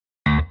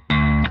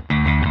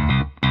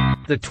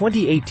The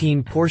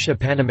 2018 Porsche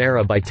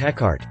Panamera by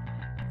Techart.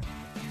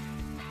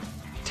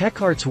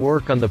 Tecart's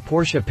work on the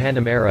Porsche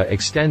Panamera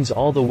extends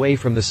all the way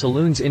from the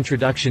saloon's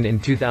introduction in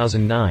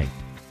 2009.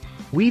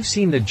 We've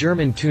seen the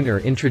German tuner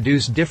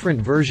introduce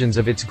different versions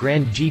of its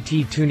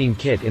GrandGT tuning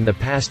kit in the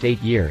past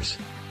 8 years.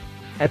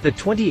 At the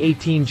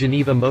 2018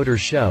 Geneva Motor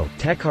Show,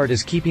 Techart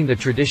is keeping the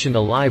tradition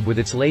alive with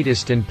its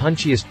latest and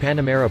punchiest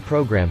Panamera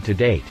program to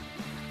date.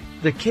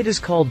 The kit is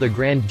called the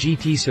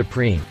GrandGT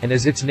Supreme, and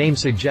as its name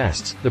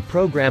suggests, the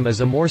program is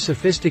a more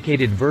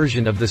sophisticated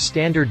version of the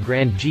standard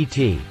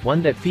GrandGT,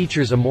 one that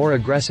features a more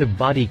aggressive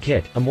body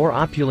kit, a more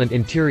opulent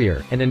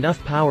interior, and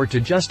enough power to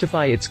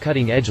justify its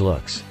cutting-edge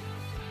looks.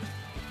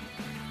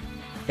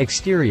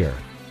 Exterior.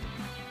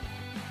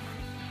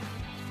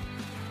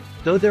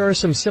 Though there are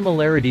some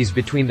similarities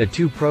between the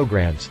two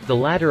programs, the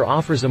latter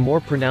offers a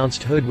more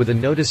pronounced hood with a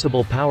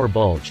noticeable power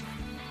bulge.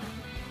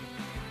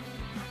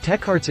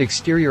 Tecart's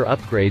exterior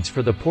upgrades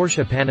for the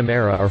Porsche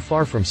Panamera are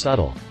far from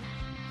subtle.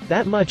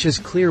 That much is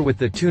clear with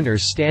the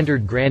tuner's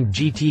standard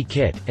GrandGT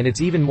kit, and it's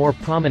even more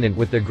prominent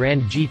with the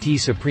GrandGT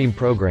Supreme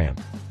program.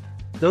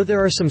 Though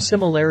there are some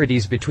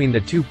similarities between the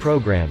two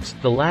programs,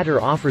 the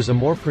latter offers a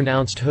more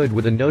pronounced hood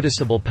with a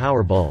noticeable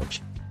power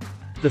bulge.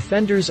 The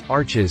fenders,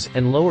 arches,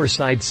 and lower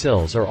side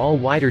sills are all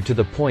wider to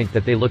the point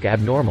that they look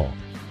abnormal.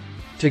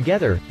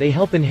 Together, they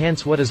help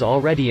enhance what is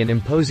already an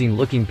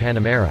imposing-looking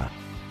Panamera.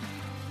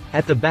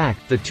 At the back,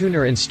 the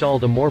tuner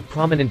installed a more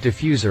prominent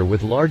diffuser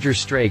with larger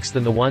strakes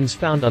than the ones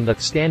found on the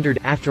standard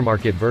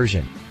aftermarket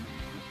version.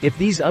 If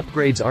these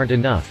upgrades aren't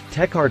enough,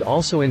 Techart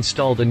also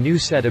installed a new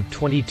set of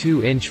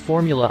 22-inch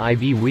Formula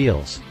IV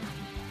wheels.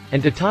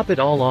 And to top it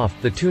all off,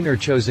 the tuner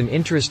chose an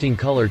interesting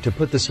color to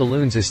put the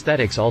saloon's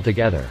aesthetics all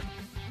together.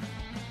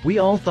 We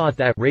all thought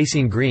that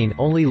racing green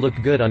only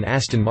looked good on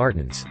Aston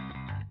Martins.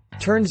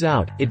 Turns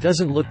out, it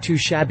doesn't look too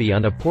shabby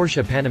on a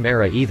Porsche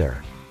Panamera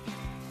either.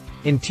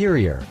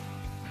 Interior.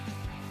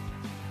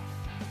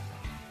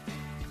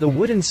 The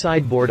wooden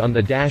sideboard on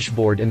the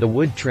dashboard and the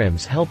wood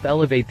trims help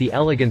elevate the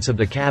elegance of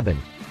the cabin.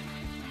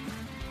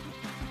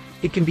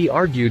 It can be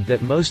argued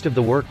that most of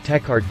the work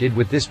Techart did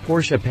with this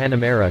Porsche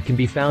Panamera can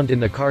be found in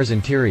the car's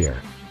interior.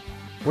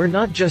 We're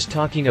not just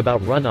talking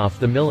about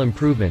run-off-the-mill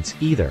improvements,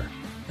 either.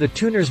 The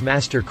tuner's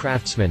master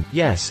craftsman,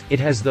 yes,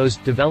 it has those,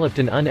 developed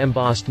an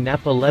unembossed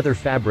Nappa leather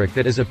fabric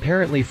that is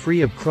apparently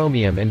free of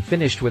chromium and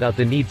finished without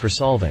the need for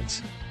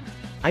solvents.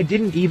 I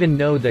didn't even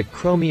know that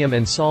chromium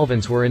and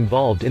solvents were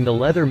involved in the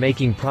leather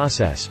making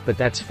process, but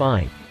that's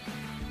fine.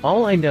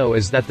 All I know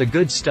is that the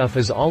good stuff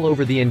is all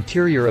over the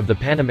interior of the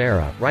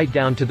Panamera, right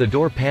down to the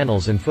door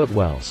panels and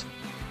footwells.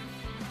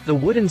 The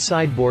wooden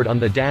sideboard on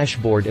the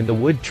dashboard and the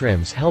wood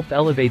trims help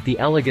elevate the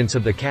elegance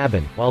of the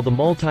cabin, while the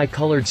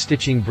multi-colored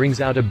stitching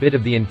brings out a bit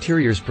of the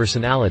interior's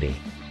personality.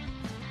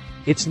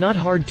 It's not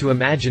hard to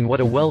imagine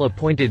what a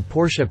well-appointed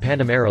Porsche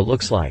Panamera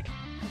looks like.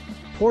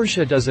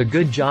 Porsche does a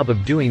good job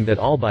of doing that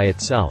all by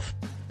itself.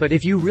 But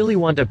if you really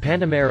want a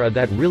Panamera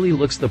that really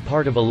looks the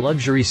part of a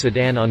luxury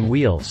sedan on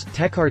wheels,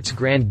 Tecart's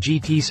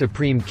GrandGT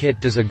Supreme kit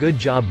does a good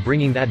job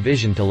bringing that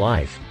vision to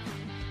life.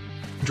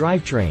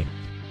 Drivetrain.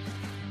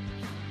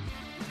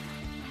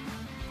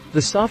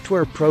 The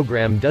software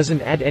program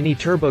doesn't add any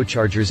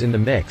turbochargers in the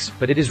mix,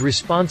 but it is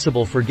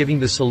responsible for giving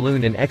the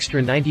saloon an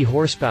extra 90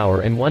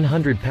 horsepower and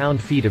 100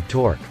 pound-feet of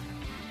torque.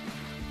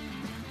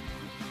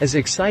 As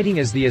exciting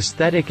as the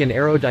aesthetic and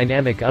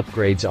aerodynamic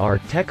upgrades are,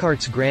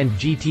 Tecart's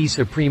GrandGT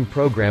Supreme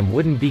program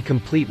wouldn't be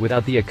complete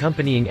without the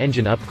accompanying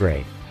engine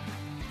upgrade.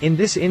 In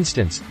this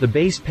instance, the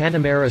base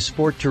Panamera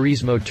Sport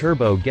Turismo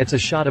Turbo gets a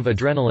shot of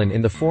adrenaline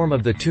in the form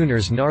of the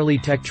tuner's gnarly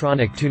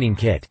Tektronic tuning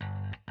kit.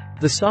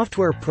 The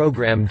software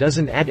program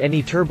doesn't add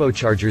any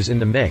turbochargers in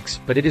the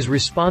mix, but it is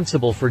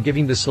responsible for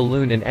giving the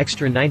saloon an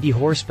extra 90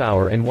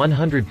 horsepower and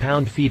 100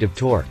 pound-feet of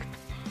torque.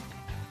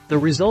 The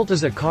result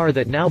is a car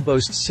that now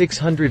boasts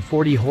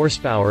 640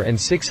 horsepower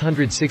and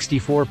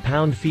 664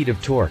 pound-feet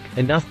of torque,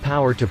 enough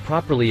power to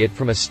properly it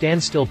from a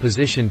standstill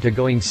position to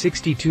going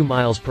 62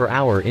 miles per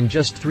hour in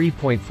just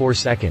 3.4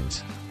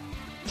 seconds.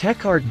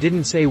 Techart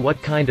didn't say what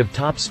kind of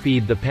top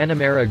speed the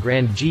Panamera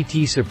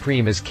GrandGT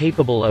Supreme is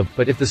capable of,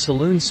 but if the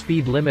saloon's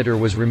speed limiter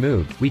was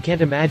removed, we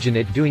can't imagine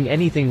it doing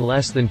anything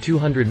less than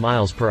 200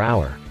 miles per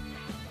hour.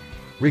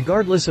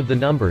 Regardless of the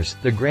numbers,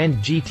 the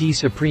GrandGT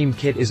Supreme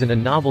kit isn't a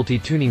novelty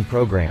tuning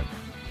program.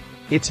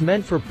 It's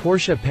meant for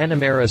Porsche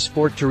Panamera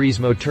Sport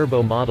Turismo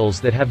Turbo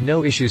models that have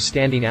no issues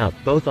standing out,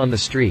 both on the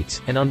streets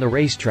and on the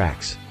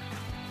racetracks.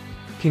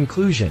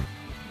 Conclusion.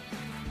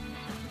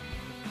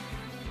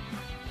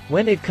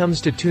 When it comes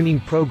to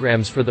tuning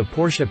programs for the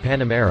Porsche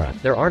Panamera,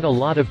 there aren't a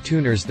lot of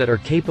tuners that are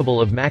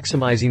capable of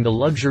maximizing the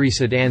luxury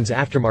sedan's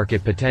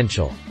aftermarket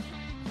potential.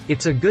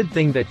 It's a good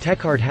thing that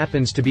Techart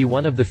happens to be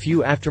one of the few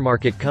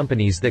aftermarket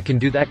companies that can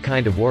do that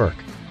kind of work.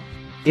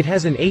 It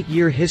has an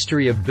 8-year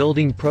history of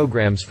building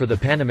programs for the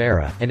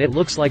Panamera, and it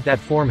looks like that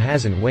form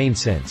hasn't waned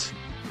since.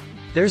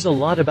 There's a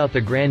lot about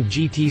the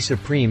GrandGT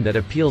Supreme that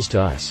appeals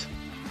to us.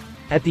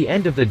 At the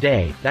end of the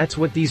day, that's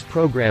what these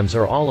programs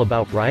are all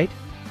about, right?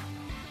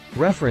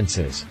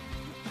 References: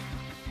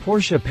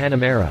 Porsche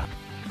Panamera,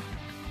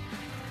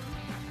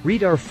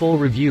 Read our full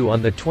review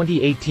on the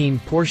 2018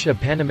 Porsche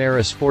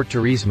Panamera Sport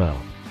Turismo.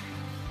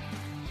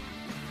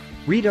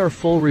 Read our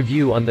full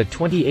review on the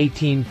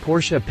 2018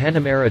 Porsche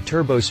Panamera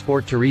Turbo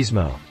Sport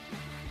Turismo.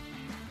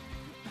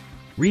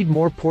 Read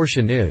more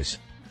Porsche news.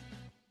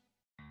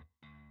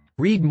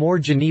 Read more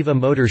Geneva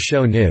Motor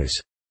Show news.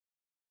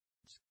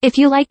 If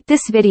you liked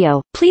this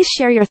video, please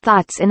share your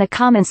thoughts in the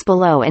comments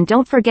below and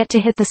don't forget to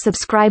hit the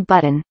subscribe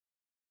button.